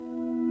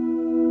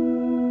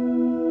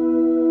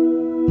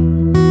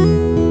Welcome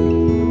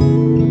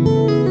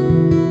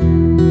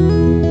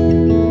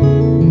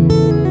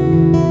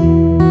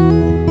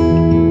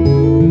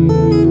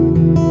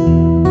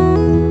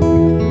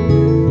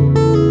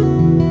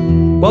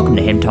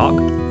to Hymn Talk,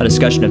 a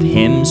discussion of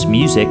hymns,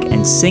 music,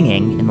 and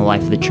singing in the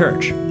life of the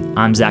church.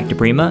 I'm Zach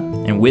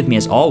DePrima, and with me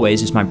as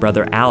always is my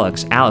brother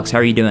Alex. Alex, how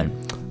are you doing?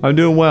 I'm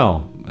doing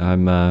well.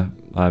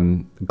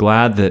 I'm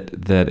glad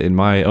that in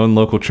my own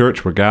local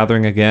church we're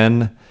gathering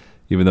again,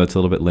 even though it's a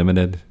little bit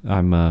limited.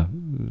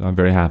 I'm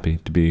very happy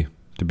to be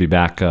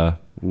back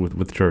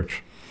with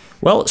church.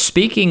 Well,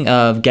 speaking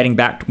of getting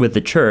back with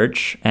the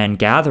church and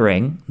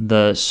gathering,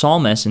 the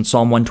psalmist in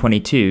Psalm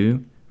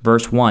 122,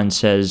 verse 1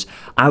 says,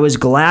 "I was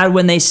glad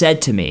when they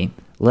said to me,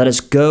 'Let us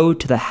go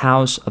to the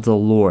house of the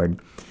Lord.'"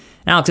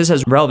 Alex, this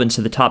has relevance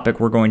to the topic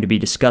we're going to be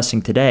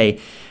discussing today,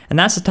 and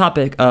that's the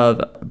topic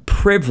of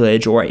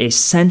privilege, or a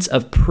sense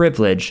of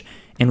privilege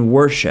in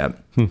worship.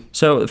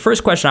 So the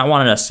first question I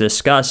wanted us to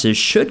discuss is,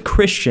 should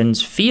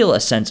Christians feel a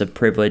sense of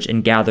privilege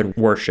in gathered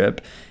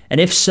worship?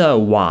 And if so,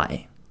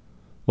 why?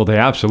 Well, they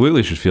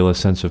absolutely should feel a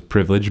sense of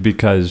privilege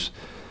because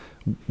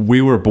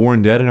we were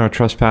born dead in our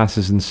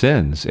trespasses and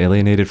sins,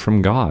 alienated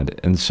from God.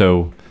 And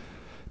so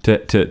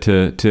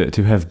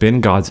to have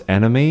been God's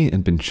enemy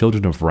and been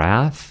children of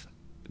wrath,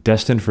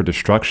 destined for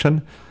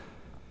destruction,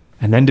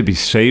 and then to be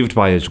saved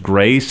by His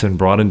grace and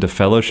brought into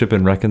fellowship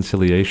and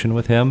reconciliation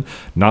with Him,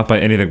 not by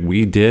anything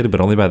we did,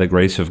 but only by the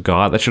grace of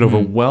God, that should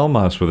overwhelm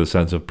us with a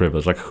sense of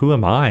privilege. Like, who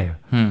am I?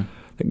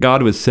 That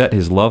God would set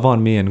His love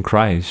on me in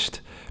Christ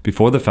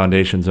before the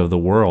foundations of the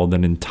world,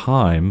 and in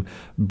time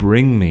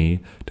bring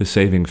me to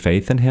saving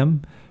faith in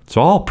Him. It's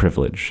all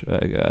privilege.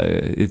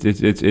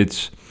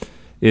 It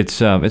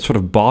sort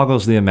of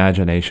boggles the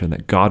imagination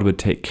that God would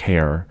take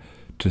care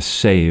to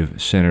save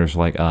sinners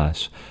like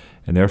us,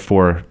 and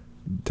therefore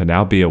to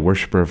now be a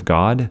worshiper of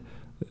God,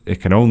 it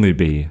can only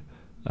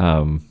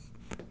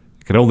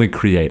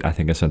create, I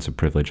think, a sense of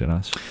privilege in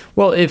us.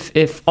 Well,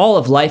 if all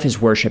of life is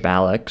worship,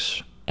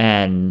 Alex,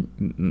 and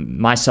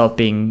myself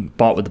being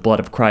bought with the blood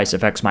of Christ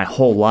affects my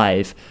whole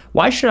life,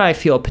 why should I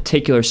feel a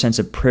particular sense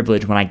of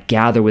privilege when I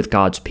gather with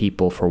God's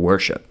people for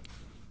worship,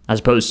 as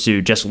opposed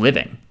to just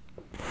living?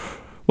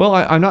 Well,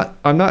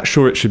 I'm not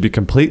sure it should be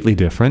completely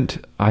different.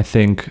 I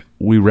think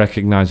we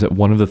recognize that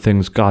one of the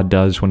things God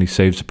does when He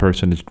saves a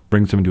person is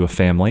brings them into a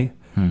family,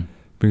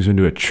 brings them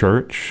into a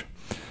church,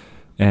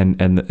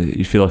 and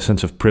you feel a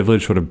sense of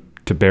privilege sort of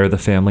to bear the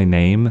family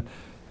name,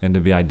 and to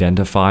be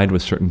identified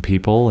with certain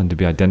people, and to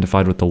be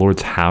identified with the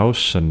Lord's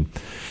house, and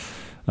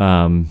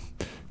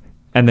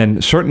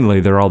then certainly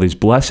there are all these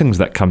blessings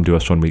that come to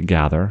us when we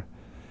gather.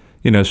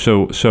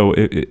 So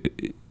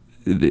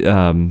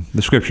the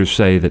scriptures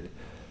say that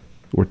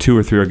where two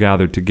or three are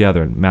gathered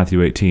together, in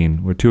Matthew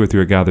 18, where two or three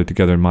are gathered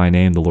together in my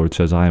name, the Lord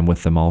says, I am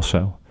with them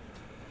also.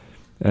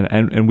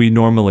 And we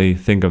normally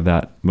think of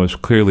that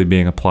most clearly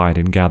being applied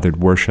in gathered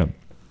worship.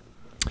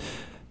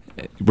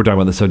 We're talking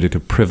about the subject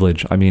of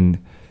privilege. I mean,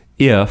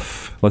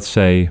 if, let's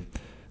say,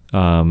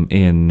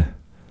 in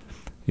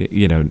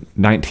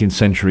 19th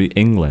century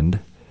England,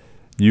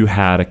 you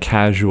had a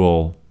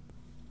casual,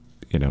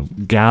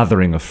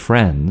 gathering of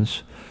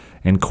friends,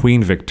 and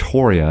Queen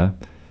Victoria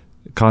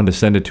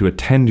condescended to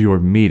attend your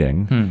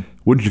meeting,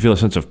 wouldn't you feel a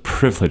sense of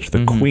privilege?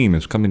 The Queen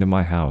is coming to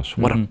my house.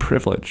 What a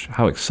privilege.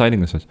 How exciting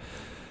this is.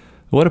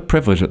 What a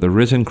privilege that the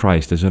risen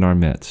Christ is in our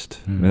midst.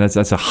 I mean,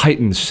 that's a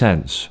heightened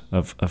sense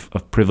of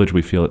privilege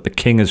we feel that the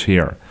King is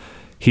here.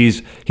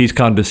 He's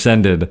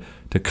condescended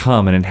to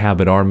come and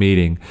inhabit our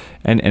meeting.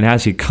 And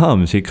as He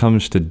comes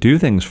to do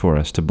things for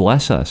us, to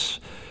bless us,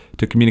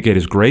 to communicate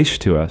His grace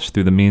to us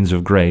through the means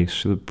of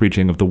grace, the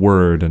preaching of the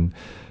Word, and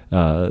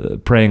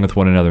praying with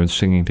one another and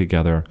singing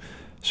together.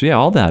 So yeah,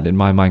 all that in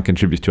my mind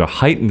contributes to a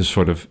heightened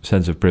sort of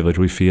sense of privilege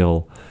we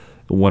feel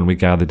when we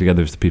gather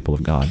together as the people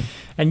of God.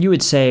 And you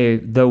would say,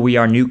 though we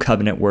are new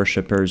covenant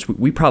worshipers,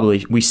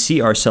 we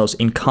see ourselves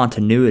in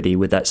continuity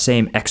with that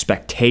same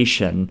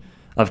expectation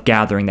of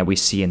gathering that we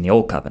see in the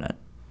old covenant.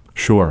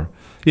 Sure.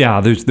 Yeah,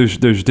 there's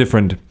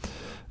different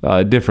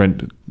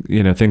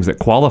things that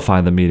qualify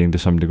the meeting to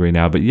some degree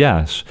now. But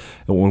yes,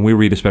 when we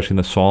read, especially in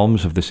the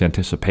Psalms, of this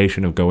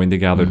anticipation of going to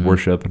gathered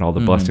worship and all the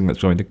blessing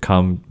that's going to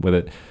come with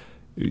it.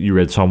 You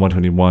read Psalm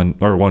 121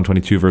 or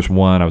 122, verse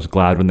 1. I was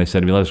glad when they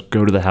said to me, "Let us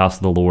go to the house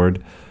of the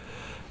Lord."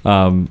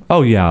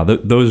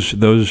 Those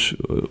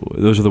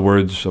are the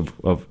words of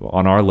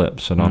on our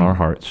lips and on our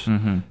hearts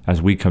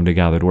as we come to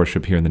gathered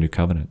worship here in the New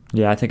Covenant.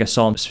 Yeah, I think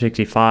Psalm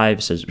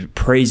 65 says,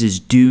 "Praise is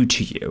due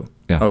to you,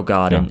 O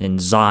God, in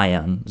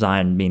Zion."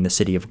 Zion being the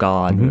city of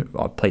God,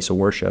 a place of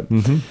worship.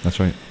 That's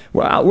right.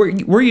 Well,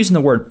 we're using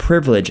the word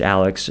privilege,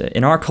 Alex.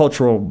 In our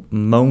cultural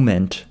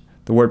moment,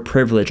 the word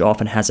privilege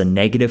often has a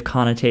negative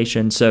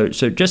connotation. So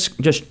just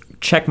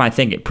check my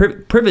thinking.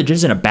 Privilege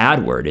isn't a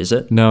bad word, is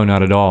it? No,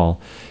 not at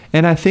all.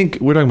 And I think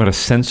we're talking about a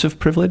sense of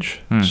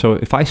privilege. So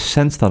if I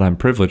sense that I'm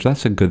privileged,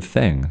 that's a good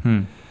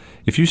thing.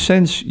 If you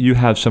sense you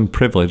have some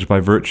privilege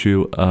by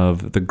virtue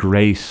of the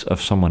grace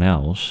of someone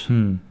else,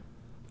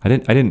 I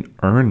didn't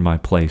earn my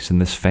place in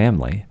this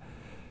family.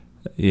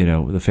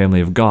 the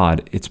family of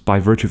God. It's by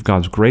virtue of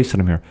God's grace that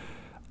I'm here.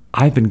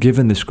 I've been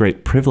given this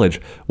great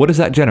privilege. What does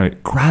that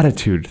generate?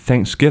 Gratitude,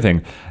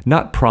 thanksgiving,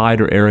 not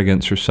pride or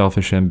arrogance or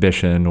selfish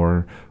ambition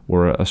or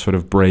a sort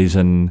of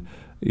brazen,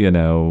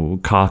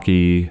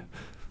 cocky,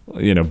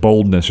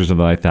 boldness or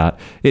something like that.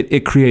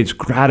 It creates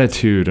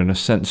gratitude and a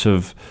sense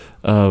of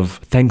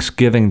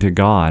thanksgiving to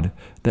God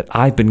that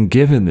I've been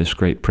given this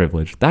great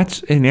privilege.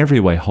 That's in every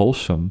way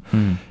wholesome.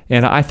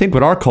 And I think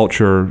what our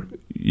culture,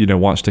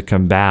 wants to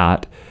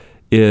combat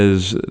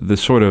is the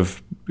sort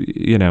of,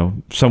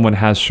 someone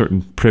has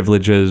certain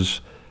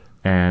privileges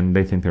and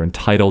they think they're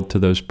entitled to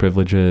those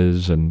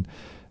privileges and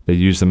they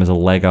use them as a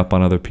leg up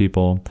on other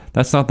people.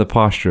 That's not the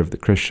posture of the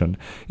Christian.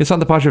 It's not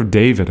the posture of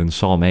David in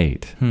Psalm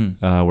 8,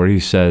 where he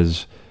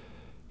says,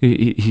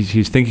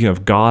 he's thinking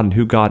of God and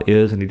who God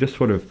is, and he just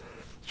sort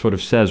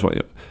of says,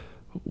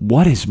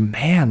 what is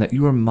man that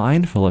you are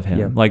mindful of him?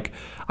 Yeah. Like,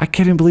 I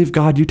can't even believe,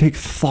 God, you take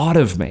thought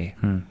of me.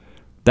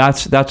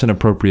 That's an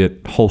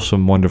appropriate,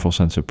 wholesome, wonderful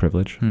sense of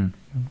privilege.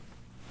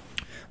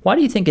 Why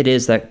do you think it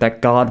is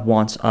that God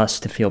wants us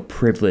to feel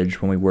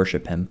privileged when we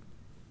worship him?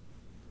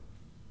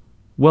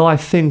 Well, I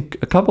think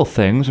a couple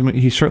things. I mean,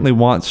 he certainly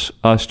wants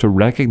us to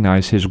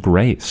recognize his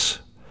grace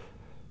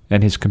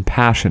and his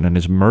compassion and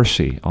his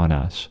mercy on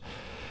us.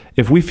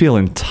 If we feel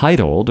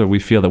entitled or we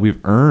feel that we've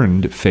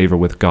earned favor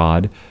with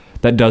God,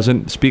 that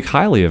doesn't speak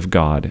highly of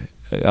God.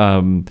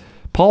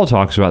 Paul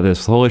talks about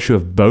this, the whole issue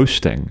of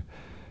boasting.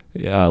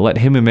 Let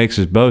him who makes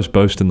his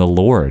boast in the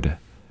Lord.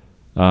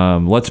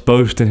 Let's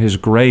boast in his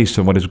grace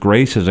and what his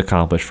grace has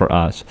accomplished for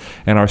us.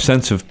 And our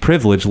sense of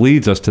privilege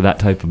leads us to that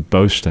type of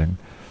boasting.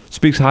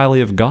 Speaks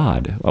highly of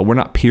God. We're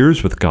not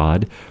peers with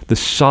God. The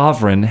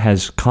sovereign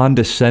has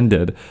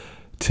condescended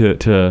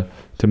to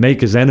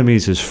make his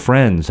enemies his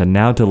friends and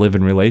now to live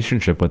in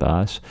relationship with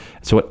us.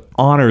 So it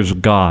honors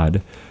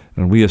God,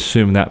 and we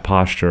assume that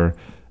posture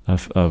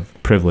of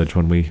privilege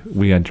when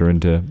we enter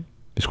into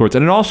his courts.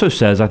 And it also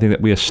says, I think,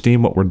 that we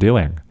esteem what we're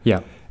doing. Yeah.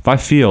 If I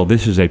feel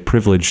this is a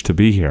privilege to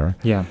be here,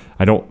 Yeah.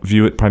 I don't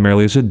view it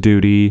primarily as a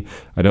duty.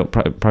 I don't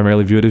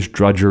primarily view it as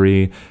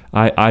drudgery.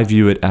 I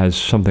view it as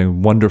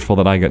something wonderful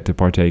that I get to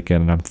partake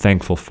in, and I'm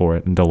thankful for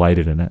it and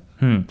delighted in it.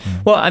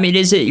 Well, I mean,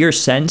 is it your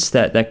sense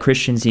that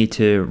Christians need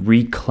to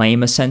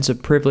reclaim a sense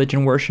of privilege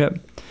in worship?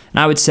 And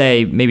I would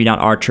say maybe not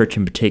our church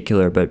in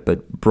particular,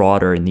 but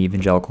broader in the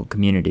evangelical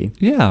community.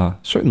 Yeah,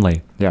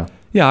 certainly. Yeah.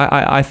 Yeah,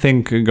 I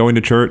think going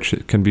to church,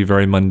 it can be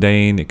very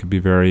mundane. It can be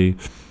very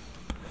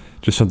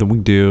just something we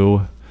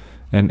do.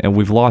 And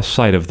we've lost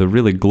sight of the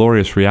really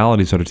glorious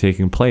realities that are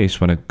taking place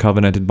when a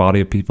covenanted body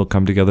of people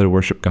come together to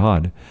worship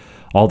God.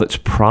 All that's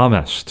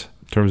promised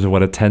in terms of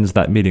what attends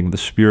that meeting, the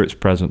Spirit's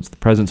presence, the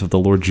presence of the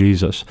Lord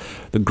Jesus,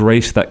 the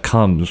grace that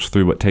comes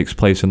through what takes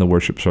place in the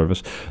worship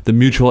service, the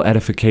mutual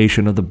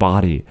edification of the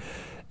body.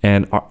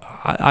 And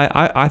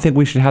I think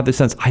we should have this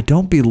sense, I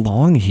don't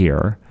belong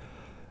here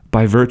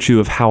by virtue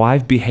of how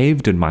I've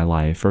behaved in my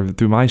life or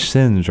through my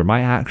sins or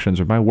my actions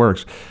or my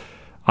works.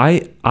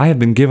 I have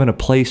been given a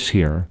place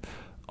here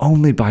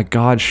only by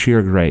God's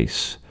sheer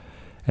grace.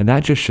 And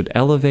that just should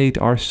elevate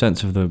our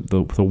sense of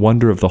the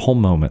wonder of the whole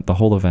moment, the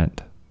whole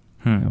event.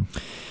 Yeah.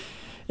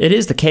 It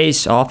is the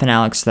case often,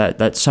 Alex,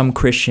 that some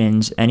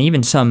Christians and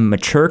even some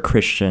mature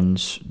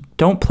Christians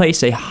don't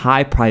place a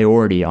high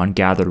priority on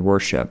gathered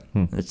worship.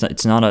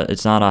 It's not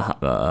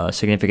a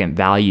significant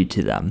value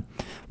to them.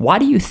 Why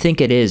do you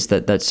think it is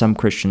that some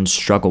Christians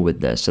struggle with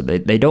this? So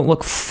they don't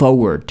look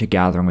forward to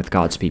gathering with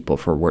God's people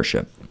for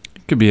worship?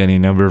 It could be any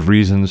number of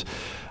reasons.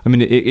 I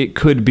mean, it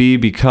could be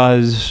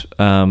because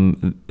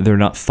they're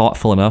not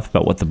thoughtful enough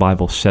about what the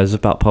Bible says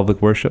about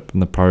public worship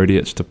and the priority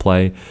it's to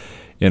play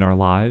in our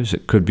lives.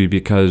 It could be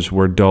because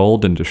we're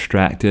dulled and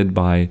distracted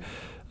by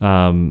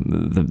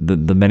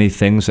the many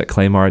things that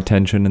claim our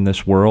attention in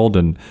this world.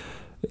 And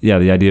yeah,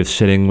 the idea of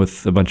sitting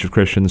with a bunch of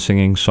Christians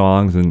singing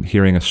songs and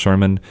hearing a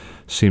sermon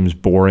seems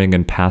boring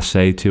and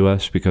passé to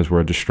us because we're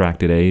a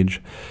distracted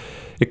age.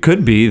 It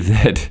could be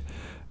that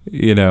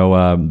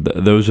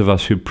those of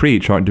us who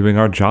preach aren't doing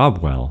our job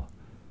well.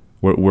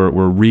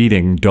 We're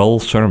reading dull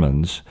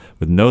sermons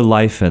with no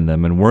life in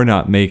them, and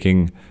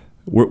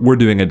we're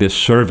doing a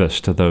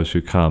disservice to those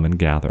who come and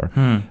gather.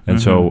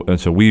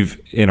 So we've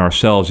in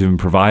ourselves even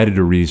provided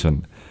a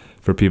reason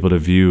for people to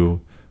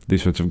view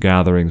these sorts of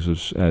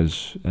gatherings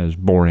as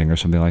boring or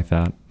something like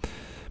that.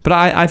 But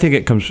I think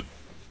it comes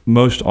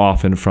most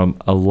often from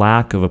a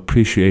lack of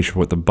appreciation for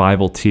what the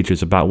Bible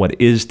teaches about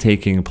what is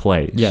taking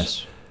place.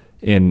 Yes.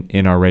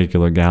 In our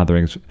regular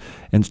gatherings.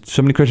 And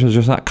so many Christians are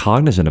just not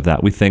cognizant of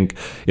that. We think,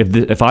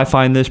 if I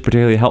find this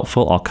particularly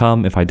helpful, I'll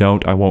come. If I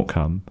don't, I won't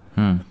come.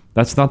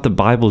 That's not the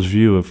Bible's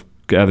view of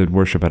gathered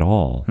worship at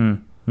all.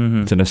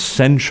 It's an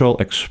essential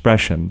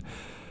expression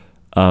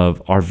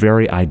of our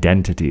very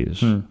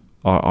identities,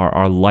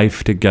 our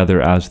life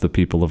together as the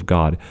people of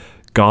God.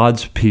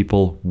 God's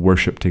people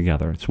worship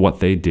together. It's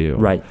what they do.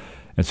 Right.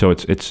 And so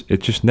it's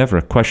just never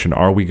a question,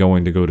 are we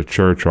going to go to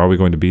church or are we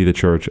going to be the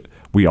church?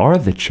 We are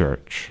the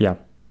church. Yeah.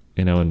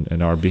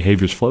 And our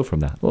behaviors flow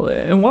from that. Well,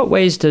 in what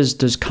ways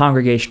does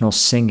congregational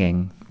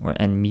singing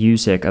and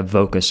music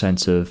evoke a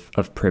sense of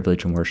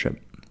privilege and worship?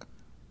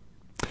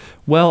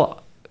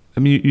 Well, I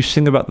mean, you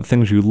sing about the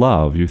things you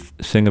love. You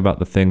sing about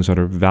the things that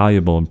are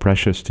valuable and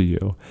precious to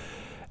you.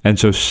 And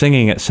so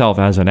singing itself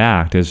as an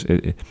act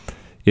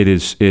it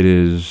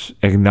is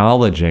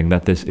acknowledging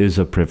that this is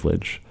a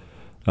privilege.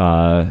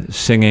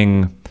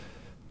 Singing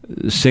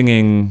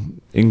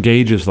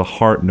engages the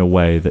heart in a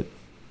way that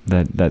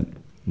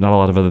not a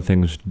lot of other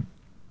things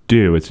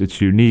do.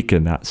 It's unique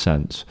in that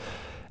sense.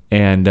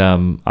 And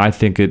I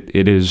think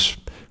it is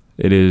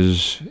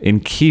in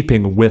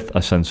keeping with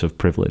a sense of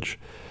privilege.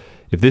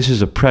 If this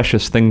is a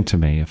precious thing to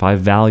me, if I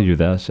value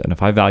this, and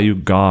if I value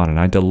God and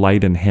I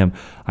delight in Him,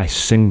 I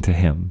sing to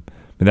Him.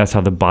 And that's how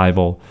the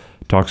Bible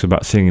talks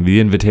about singing. The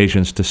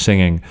invitations to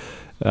singing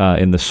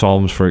in the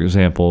Psalms, for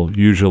example,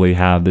 usually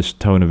have this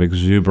tone of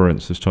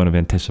exuberance, this tone of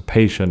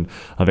anticipation,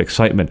 of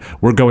excitement.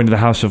 We're going to the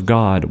house of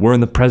God. We're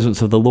in the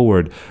presence of the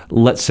Lord.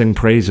 Let's sing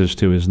praises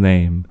to His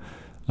name.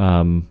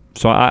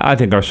 So I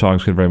think our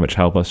songs can very much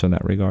help us in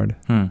that regard,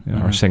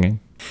 our singing.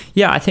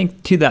 Yeah, I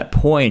think to that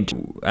point,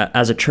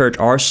 as a church,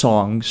 our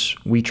songs,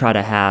 we try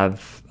to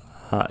have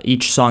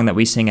each song that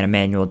we sing in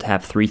Emmanuel to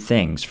have three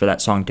things: for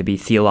that song to be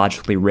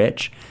theologically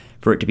rich,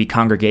 for it to be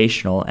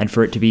congregational, and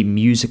for it to be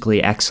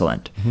musically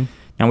excellent. Mm-hmm.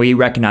 Now, we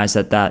recognize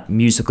that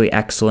musically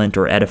excellent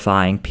or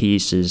edifying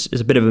piece is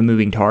a bit of a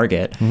moving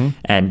target,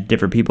 and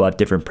different people have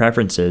different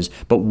preferences.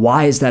 But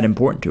why is that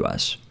important to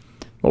us?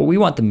 Well, we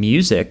want the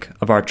music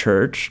of our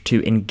church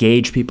to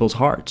engage people's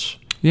hearts.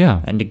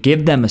 Yeah. And to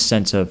give them a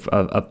sense of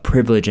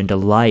privilege and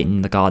delight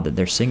in the God that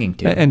they're singing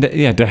to. And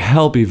to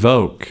help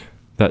evoke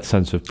that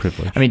sense of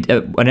privilege. I mean,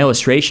 an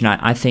illustration,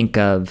 I think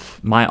of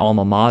my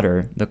alma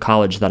mater, the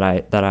college that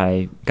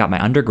I got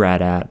my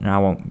undergrad at, and I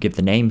won't give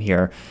the name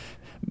here.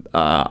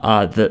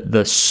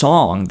 The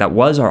song that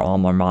was our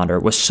alma mater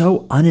was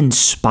so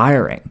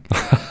uninspiring.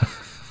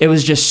 It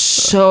was just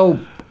so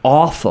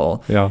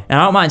awful. Yeah. And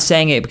I don't mind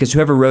saying it because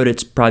whoever wrote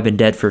it's probably been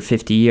dead for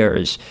 50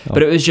 years. Oh.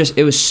 But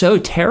it was so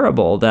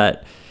terrible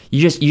that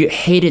you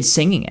hated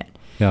singing it.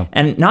 Yeah.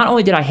 And not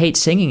only did I hate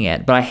singing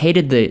it, but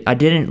I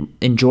didn't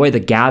enjoy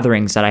the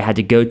gatherings that I had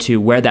to go to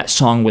where that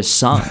song was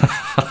sung.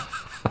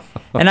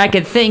 And I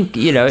could think, So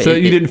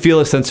you didn't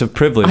feel a sense of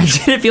privilege.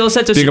 I didn't feel a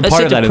sense of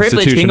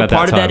privilege being a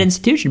part of that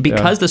institution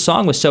because the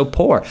song was so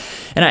poor.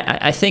 And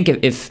I think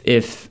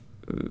if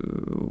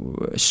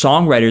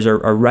songwriters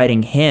are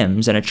writing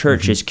hymns and a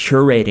church is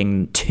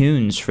curating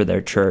tunes for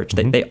their church,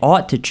 they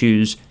ought to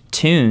choose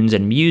tunes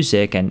and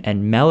music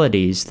and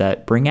melodies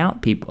that bring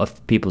out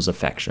people's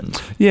affections.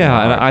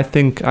 Yeah, and I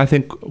think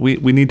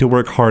we need to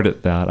work hard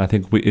at that. I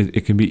think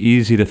it can be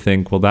easy to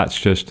think, well, that's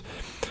just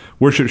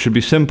worship should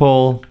be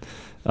simple.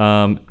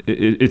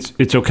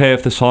 It's okay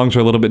if the songs are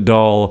a little bit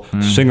dull.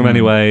 Sing them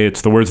anyway.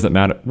 It's the words that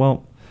matter.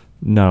 Well,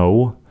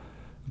 no.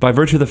 By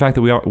virtue of the fact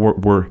that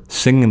we're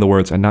singing the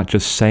words and not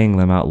just saying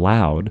them out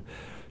loud,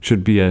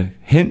 should be a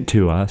hint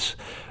to us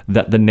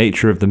that the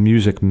nature of the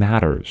music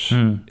matters.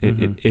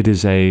 It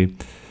is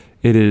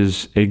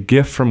a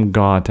gift from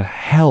God to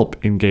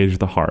help engage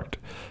the heart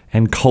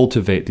and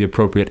cultivate the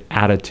appropriate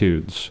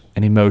attitudes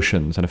and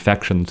emotions and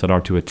affections that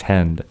are to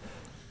attend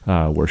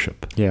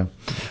worship. Yeah.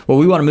 Well,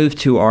 we want to move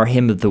to our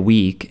hymn of the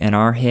week, and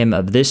our hymn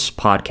of this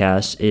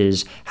podcast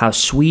is "How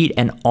Sweet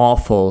and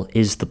Awful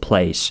is the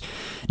Place."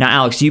 Now,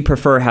 Alex, do you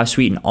prefer "How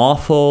Sweet and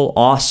Awful,"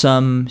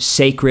 "Awesome,"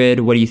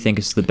 "Sacred"? What do you think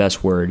is the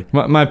best word?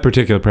 My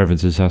particular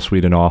preference is "How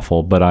Sweet and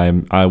Awful," but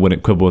I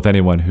wouldn't quibble with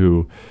anyone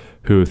who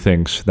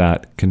thinks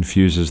that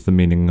confuses the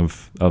meaning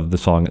of the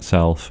song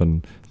itself,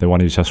 and if they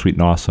want to use "How Sweet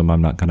and Awesome,"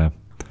 I'm not going to.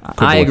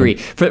 I agree.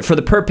 For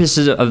the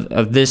purposes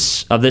of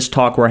this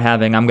talk we're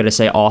having, I'm going to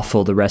say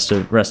awful the rest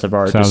of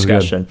our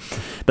discussion. Good.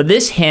 But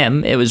this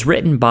hymn, it was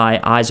written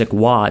by Isaac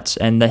Watts,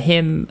 and the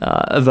hymn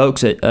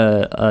evokes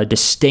a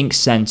distinct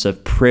sense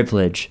of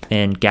privilege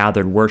in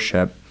gathered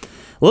worship.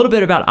 A little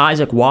bit about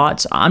Isaac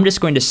Watts. I'm just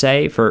going to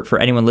say, for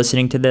anyone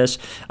listening to this,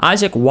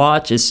 Isaac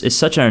Watts is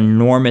such an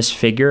enormous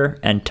figure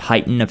and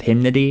titan of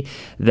hymnody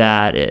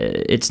that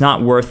it's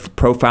not worth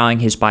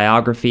profiling his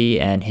biography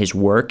and his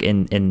work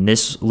in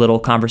this little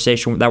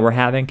conversation that we're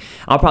having.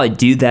 I'll probably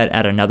do that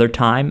at another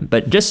time,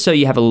 but just so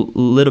you have a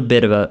little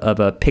bit of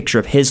a picture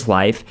of his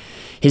life,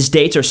 his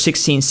dates are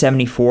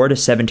 1674 to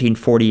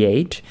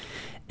 1748,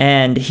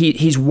 and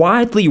he's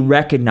widely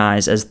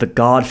recognized as the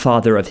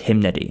godfather of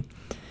hymnody.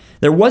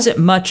 There wasn't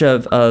much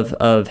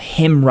of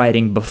hymn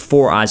writing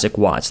before Isaac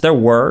Watts. There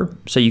were,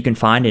 so you can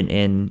find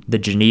in the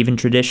Genevan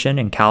tradition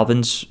and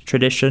Calvin's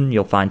tradition,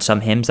 you'll find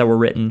some hymns that were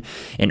written.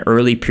 In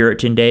early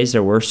Puritan days,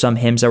 there were some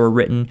hymns that were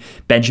written.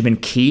 Benjamin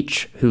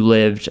Keach, who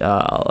lived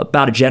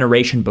about a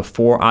generation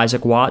before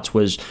Isaac Watts,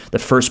 was the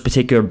first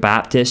particular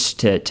Baptist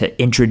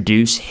to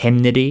introduce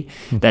hymnody,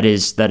 that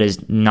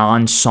is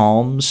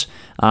non-psalms,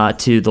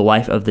 to the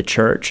life of the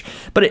church.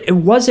 But it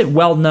wasn't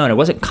well known. It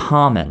wasn't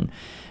common.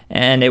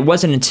 And it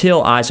wasn't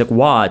until Isaac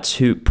Watts,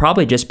 who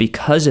probably just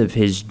because of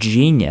his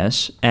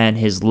genius and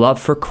his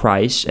love for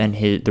Christ and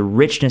the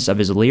richness of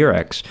his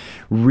lyrics,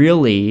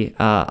 really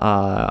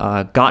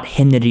got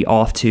hymnody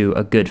off to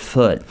a good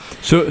foot.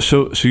 So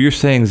you're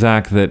saying,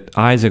 Zach, that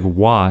Isaac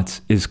Watts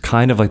is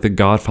kind of like the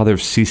godfather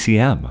of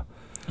CCM?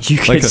 You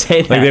could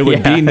say that. Like there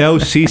would be no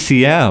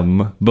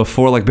CCM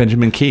before like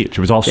Benjamin Keach. It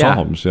was all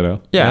Psalms, you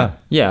know?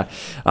 Yeah.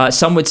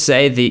 Some would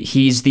say that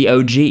he's the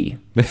OG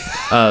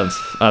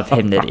of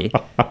hymnody.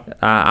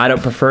 I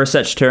don't prefer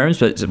such terms,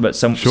 but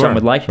some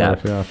would like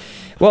that. Yeah.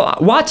 Well,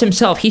 Watts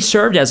himself, he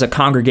served as a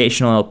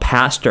congregational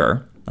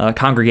pastor, a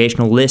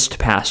congregationalist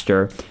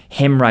pastor,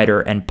 hymn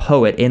writer, and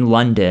poet in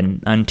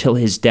London until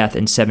his death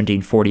in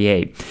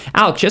 1748.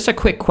 Alex, just a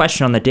quick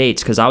question on the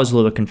dates, because I was a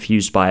little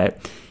confused by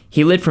it.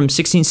 He lived from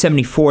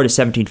 1674 to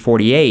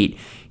 1748.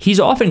 He's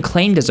often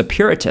claimed as a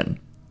Puritan.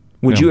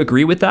 Would you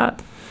agree with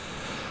that?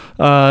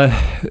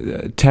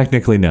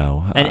 Technically,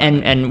 no.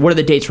 And what are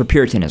the dates for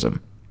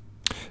Puritanism?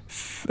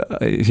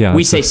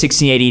 We say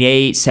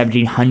 1688,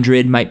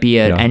 1700 might be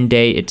an end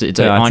date. It's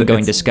an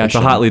ongoing discussion.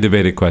 It's a hotly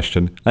debated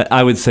question.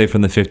 I would say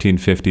from the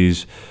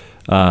 1550s.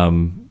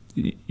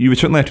 You would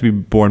certainly have to be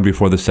born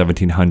before the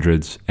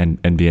 1700s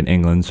and be in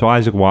England. So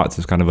Isaac Watts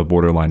is kind of a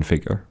borderline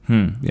figure.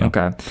 Yeah.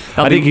 Okay.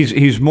 I think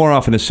he's more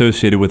often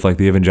associated with like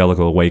the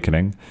Evangelical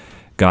Awakening,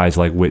 guys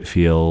like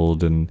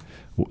Whitefield and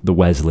the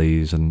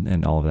Wesleys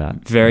and all of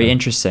that. Very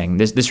interesting.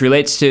 This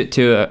relates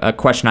to a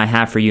question I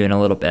have for you in a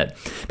little bit.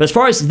 But as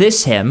far as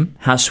this hymn,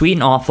 How Sweet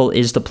and Awful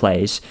is the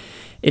Place,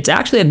 it's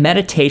actually a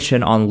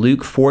meditation on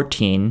Luke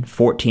 14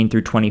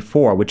 through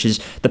 24, which is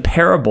the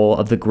parable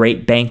of the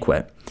great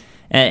banquet.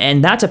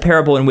 And that's a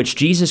parable in which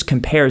Jesus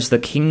compares the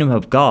kingdom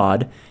of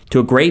God to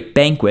a great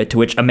banquet to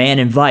which a man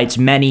invites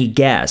many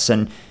guests.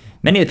 And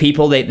many of the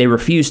people, they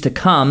refuse to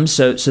come,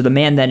 so the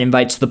man then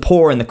invites the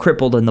poor and the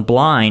crippled and the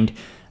blind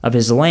of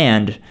his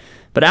land.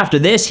 But after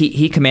this,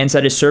 he commands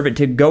that his servant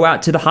to go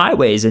out to the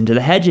highways and to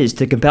the hedges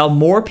to compel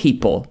more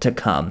people to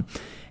come. And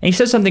he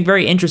says something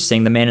very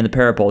interesting, the man in the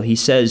parable. He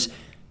says,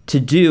 to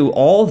do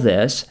all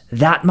this,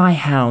 that my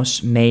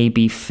house may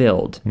be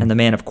filled. And the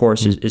man, of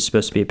course, is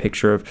supposed to be a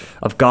picture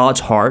of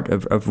God's heart,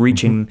 of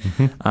reaching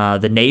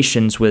the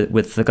nations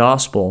with the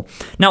gospel.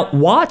 Now,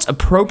 Watts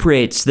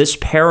appropriates this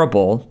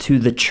parable to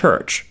the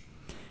church.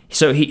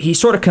 So he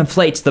sort of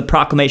conflates the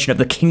proclamation of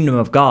the kingdom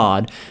of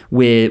God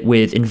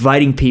with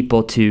inviting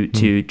people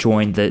to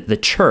join the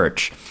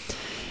church.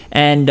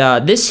 And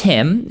this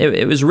hymn,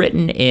 it was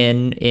written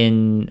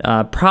in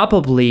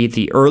probably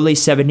the early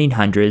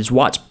 1700s.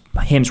 Watts'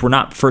 hymns were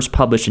not first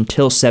published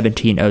until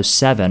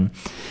 1707.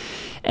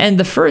 And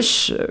the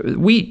first,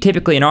 we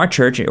typically in our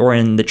church or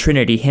in the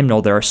Trinity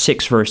hymnal, there are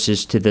 6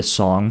 verses to this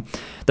song.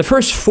 The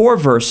first 4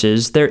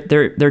 verses,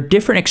 they're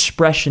different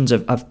expressions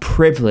of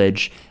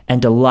privilege and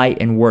delight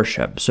and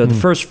worship. So the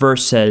first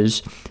verse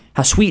says,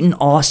 how sweet and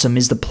awesome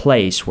is the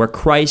place where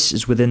Christ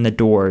is within the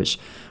doors,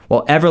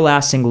 while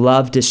everlasting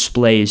love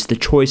displays the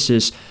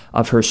choicest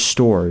of her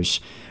stores.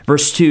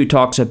 Verse 2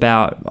 talks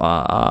about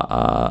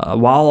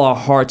while our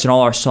hearts and all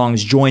our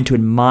songs join to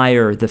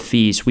admire the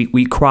feast,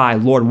 we cry,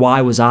 Lord,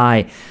 why was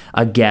I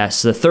a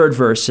guest? The third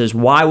verse says,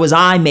 why was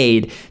I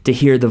made to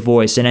hear the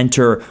voice and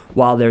enter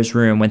while there's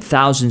room, when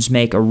thousands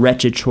make a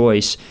wretched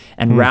choice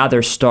and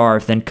rather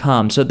starve than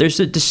come? So there's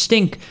a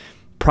distinct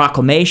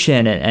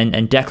proclamation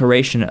and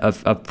declaration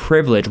of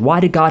privilege. Why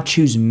did God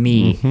choose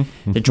me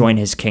to join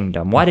his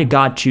kingdom? Why did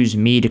God choose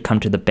me to come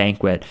to the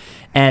banquet?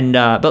 And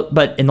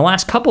but in the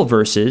last couple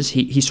verses,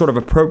 he sort of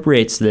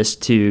appropriates this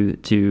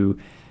to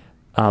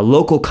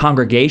local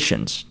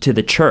congregations, to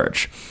the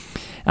church.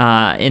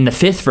 In the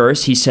 5th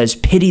verse, he says,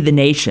 pity the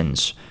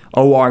nations,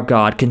 O our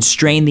God,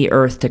 constrain the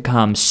earth to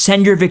come.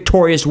 Send your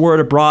victorious word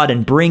abroad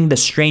and bring the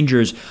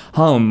strangers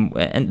home.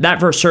 And that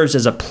verse serves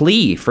as a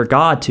plea for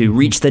God to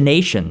reach the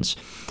nations.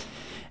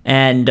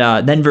 And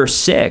then verse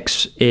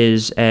 6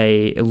 is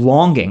a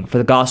longing for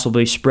the gospel to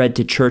be spread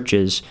to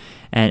churches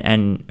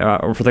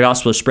or for the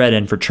gospel to spread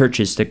and for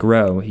churches to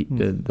grow.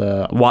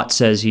 Watts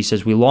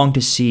says, we long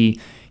to see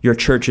your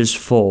churches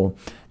full,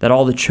 that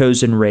all the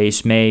chosen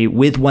race may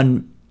with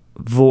one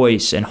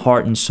voice and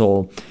heart and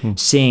soul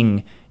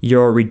sing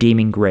your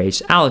redeeming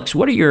grace. Alex,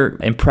 what are your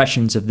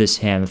impressions of this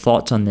hymn,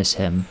 thoughts on this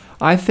hymn?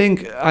 I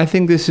think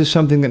this is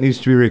something that needs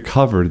to be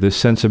recovered, this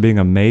sense of being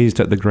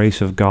amazed at the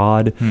grace of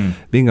God,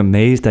 being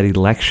amazed at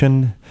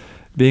election,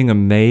 being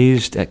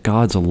amazed at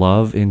God's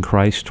love in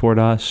Christ toward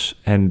us,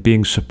 and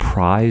being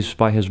surprised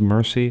by his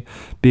mercy,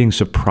 being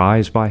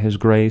surprised by his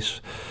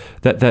grace,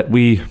 that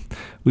we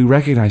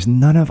recognize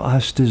none of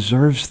us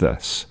deserves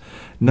this.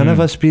 None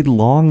of us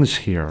belongs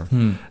here.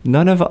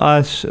 None of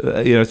us,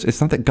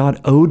 it's not that God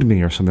owed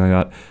me or something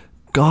like that.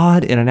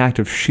 God, in an act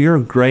of sheer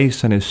grace,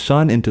 sent his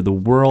Son into the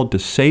world to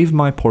save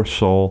my poor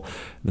soul,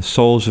 the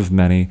souls of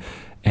many,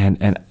 and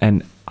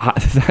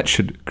that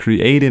should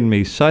create in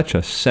me such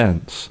a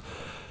sense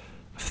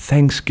of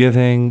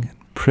thanksgiving,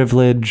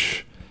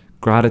 privilege,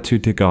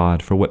 gratitude to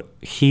God for what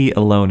he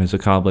alone has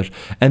accomplished.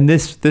 And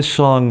this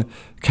song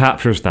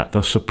captures that,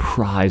 the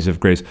surprise of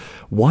grace.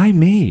 Why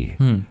me?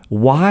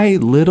 Why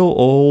little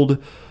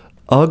old,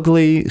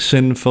 ugly,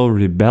 sinful,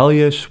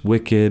 rebellious,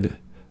 wicked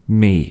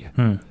me?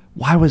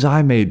 Why was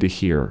I made to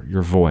hear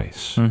your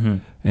voice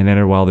and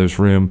enter while there's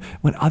room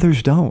when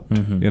others don't?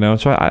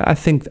 So I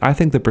think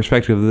the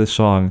perspective of this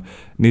song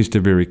needs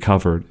to be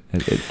recovered.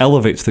 It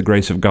elevates the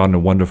grace of God in a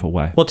wonderful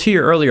way. Well, to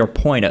your earlier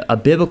point, a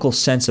biblical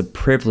sense of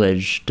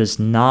privilege does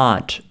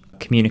not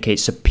communicate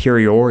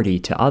superiority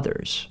to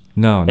others.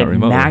 No, not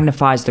remotely. It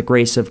magnifies the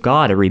grace of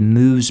God. It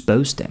removes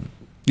boasting.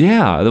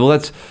 Yeah, well,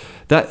 that's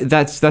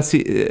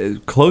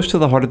close to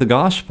the heart of the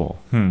gospel.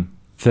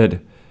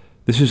 That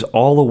this is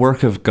all the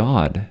work of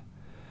God,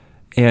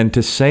 and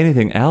to say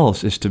anything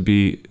else is to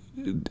be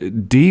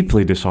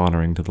deeply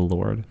dishonoring to the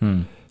Lord.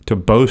 To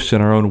boast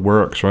in our own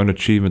works, our own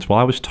achievements. Well,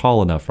 I was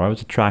tall enough, or I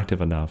was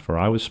attractive enough, or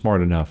I was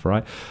smart enough,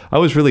 or I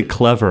was really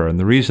clever, and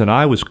the reason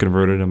I was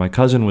converted and my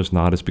cousin was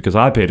not is because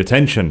I paid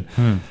attention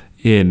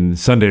in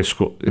Sunday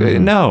school.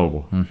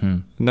 No,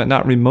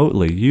 not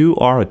remotely. You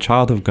are a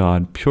child of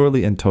God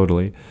purely and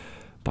totally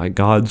by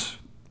God's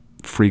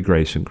free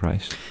grace in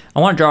Christ. I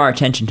want to draw our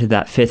attention to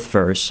that 5th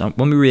verse. Let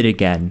me read it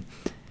again.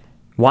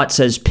 Watt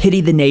says,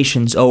 "Pity the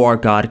nations, O our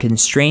God,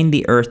 constrain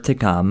the earth to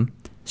come,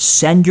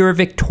 send your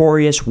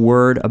victorious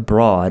word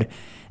abroad,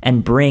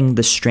 and bring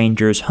the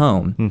strangers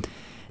home."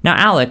 Now,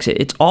 Alex,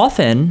 it's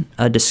often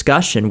a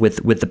discussion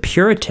with the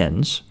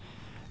Puritans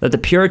that the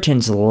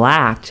Puritans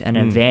lacked an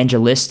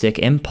evangelistic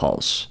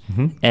impulse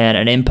and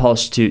an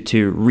impulse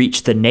to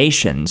reach the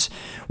nations.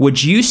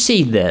 Would you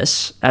see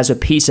this as a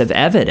piece of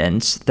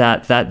evidence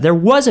that there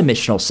was a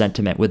missional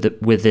sentiment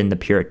within the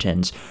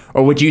Puritans?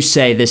 Or would you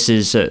say this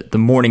is the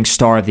morning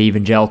star of the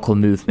evangelical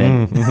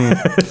movement?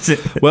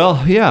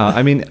 Well, yeah.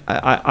 I mean,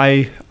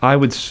 I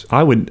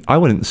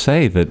wouldn't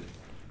say that.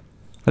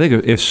 I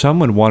think if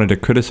someone wanted to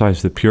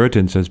criticize the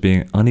Puritans as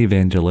being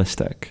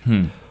unevangelistic,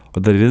 or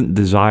they didn't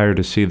desire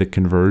to see the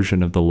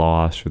conversion of the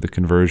lost or the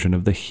conversion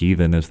of the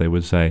heathen, as they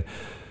would say,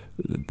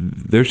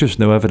 there's just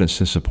no evidence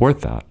to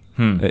support that.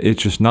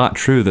 It's just not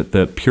true that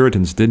the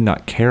Puritans did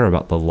not care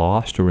about the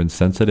lost or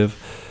insensitive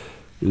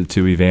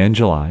to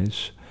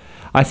evangelize.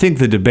 I think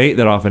the debate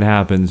that often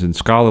happens in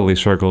scholarly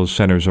circles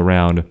centers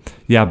around,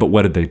 yeah, but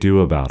what did they do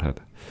about it?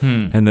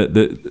 And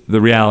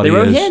the reality is... They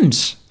wrote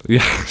hymns.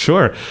 Yeah,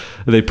 sure.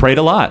 They prayed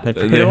a lot.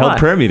 They held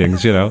prayer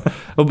meetings,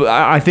 But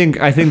I think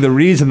the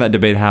reason that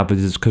debate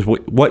happens is because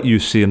what you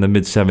see in the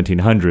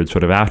mid-1700s,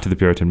 sort of after the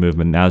Puritan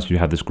movement, as you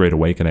have this Great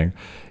Awakening,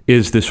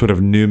 is this sort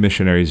of new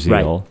missionary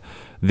zeal.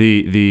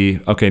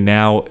 Right. Okay,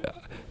 now,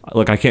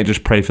 look, I can't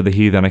just pray for the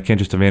heathen. I can't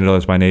just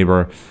evangelize my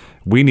neighbor.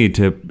 We need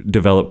to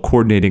develop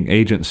coordinating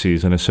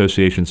agencies and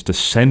associations to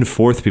send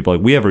forth people.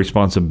 Like, we have a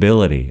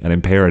responsibility, an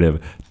imperative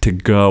to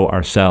go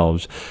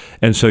ourselves.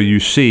 And so you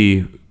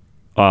see...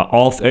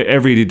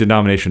 every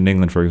denomination in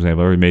England, for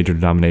example, every major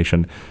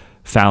denomination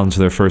founds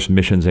their first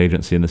missions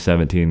agency in the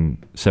 1770s,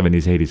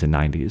 80s, and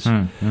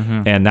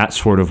 90s. And that's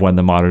sort of when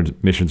the modern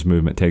missions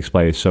movement takes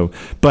place. So,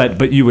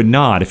 but you would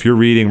not, if you're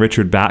reading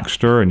Richard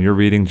Baxter and you're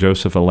reading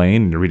Joseph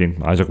Alleine and you're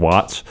reading Isaac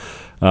Watts,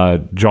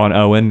 John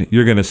Owen,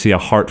 you're going to see a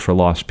heart for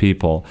lost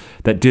people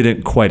that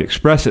didn't quite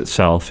express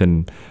itself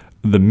in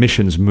the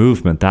missions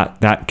movement.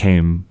 That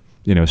came,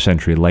 a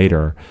century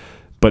later.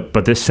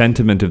 But this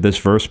sentiment of this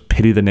verse,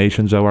 pity the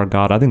nations, O our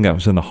God, I think that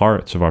was in the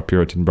hearts of our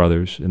Puritan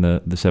brothers in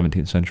the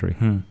 17th century.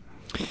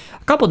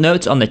 A couple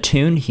notes on the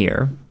tune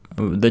here.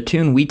 The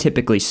tune we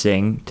typically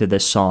sing to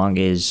this song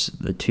is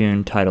the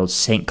tune titled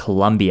St.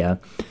 Columbia,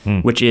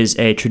 which is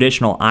a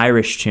traditional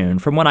Irish tune.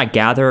 From what I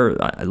gather,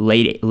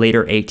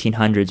 later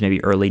 1800s,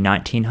 maybe early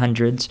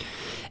 1900s.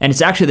 And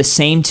it's actually the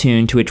same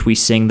tune to which we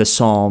sing the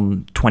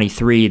Psalm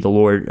 23, the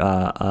Lord,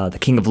 the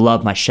King of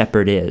Love, my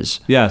shepherd is.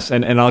 Yes,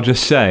 and I'll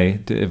just say,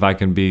 if I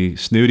can be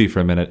snooty for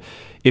a minute,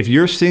 if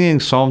you're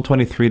singing Psalm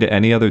 23 to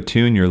any other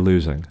tune, you're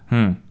losing.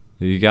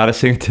 You got to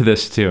sing to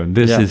this tune.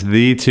 This is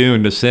the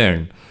tune to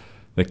sing.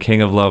 The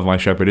King of Love, my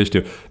shepherd is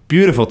to.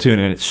 Beautiful tune,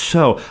 and it's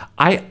so...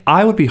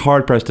 I would be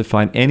hard-pressed to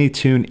find any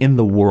tune in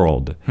the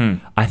world,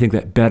 I think,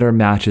 that better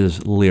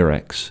matches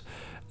lyrics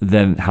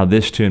than how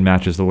this tune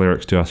matches the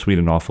lyrics to How Sweet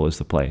and Awful Is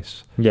the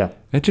Place. Yeah.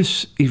 It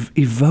just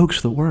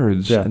evokes the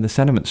words and the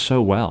sentiment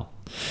so well.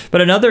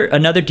 But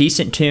another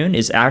decent tune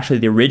is actually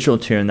the original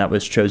tune that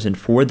was chosen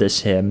for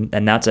this hymn,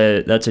 and that's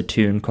a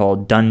tune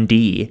called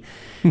Dundee.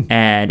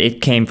 And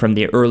it came from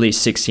the early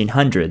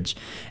 1600s.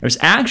 It was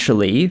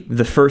actually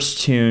the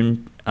first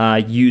tune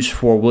used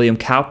for William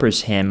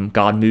Cowper's hymn,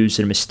 God Moves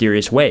in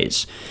Mysterious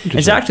Ways.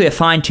 It's actually a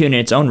fine tune in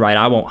its own right.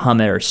 I won't hum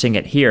it or sing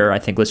it here. I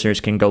think listeners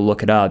can go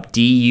look it up.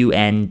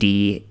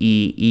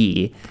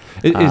 Dundee.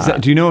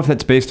 Do you know if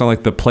that's based on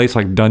like the place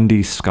like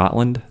Dundee,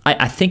 Scotland?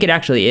 I think it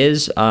actually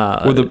is.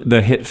 Or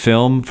the hit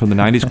film from the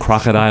 90s,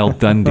 Crocodile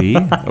Dundee?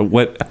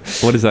 What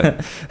is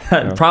that?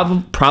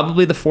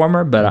 Probably the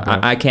former, but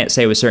I can't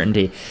say with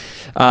certainty.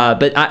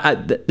 But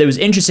it was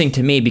interesting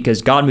to me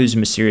because God Moves in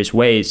Mysterious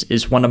Ways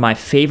is one of my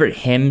favorite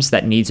hymns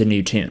that needs a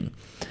new tune.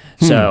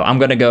 So I'm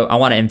going to go, I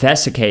want to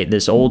investigate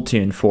this old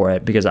tune for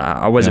it because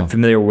I wasn't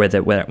familiar with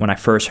it when I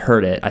first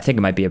heard it. I think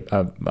it might be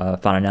a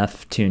fun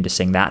enough tune to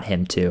sing that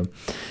hymn to.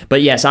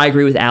 But yes, I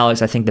agree with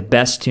Alex. I think the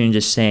best tune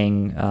to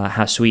sing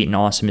How Sweet and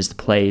Awesome is the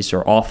Place,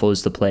 or Awful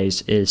is the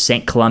Place, is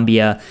St.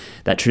 Columbia,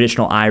 that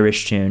traditional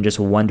Irish tune, just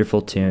a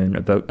wonderful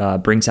tune,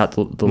 brings out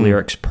the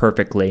lyrics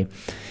perfectly.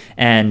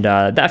 And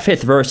that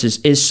fifth verse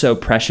is so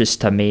precious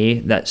to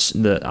me. That's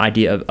the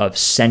idea of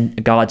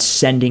God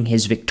sending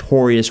his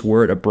victorious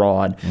word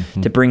abroad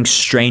to bring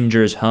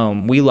strangers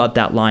home. We love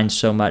that line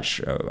so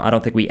much. I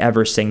don't think we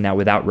ever sing that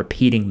without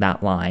repeating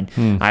that line.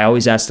 I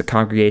always ask the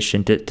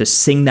congregation to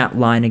sing that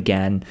line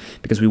again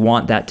because we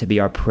want that to be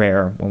our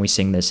prayer when we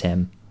sing this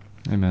hymn.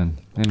 Amen.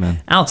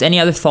 Amen. Alex, any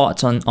other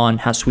thoughts on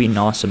How Sweet and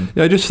Awesome?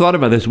 Yeah, I just thought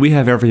about this. We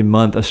have every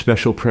month a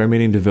special prayer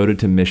meeting devoted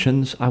to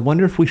missions. I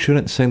wonder if we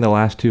shouldn't sing the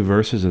last two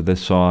verses of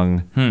this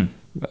song,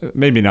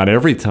 maybe not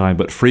every time,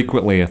 but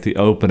frequently at the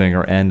opening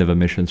or end of a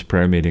missions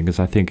prayer meeting, because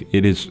I think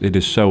it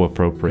is so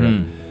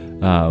appropriate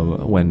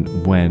when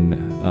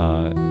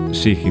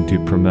seeking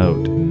to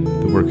promote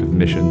the work of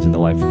missions in the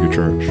life of your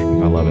church.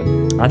 I love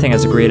it. I think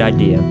that's a great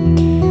idea.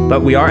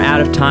 But we are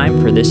out of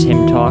time for this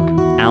hymn talk.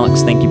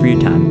 Alex, thank you for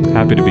your time.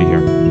 Happy to be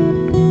here.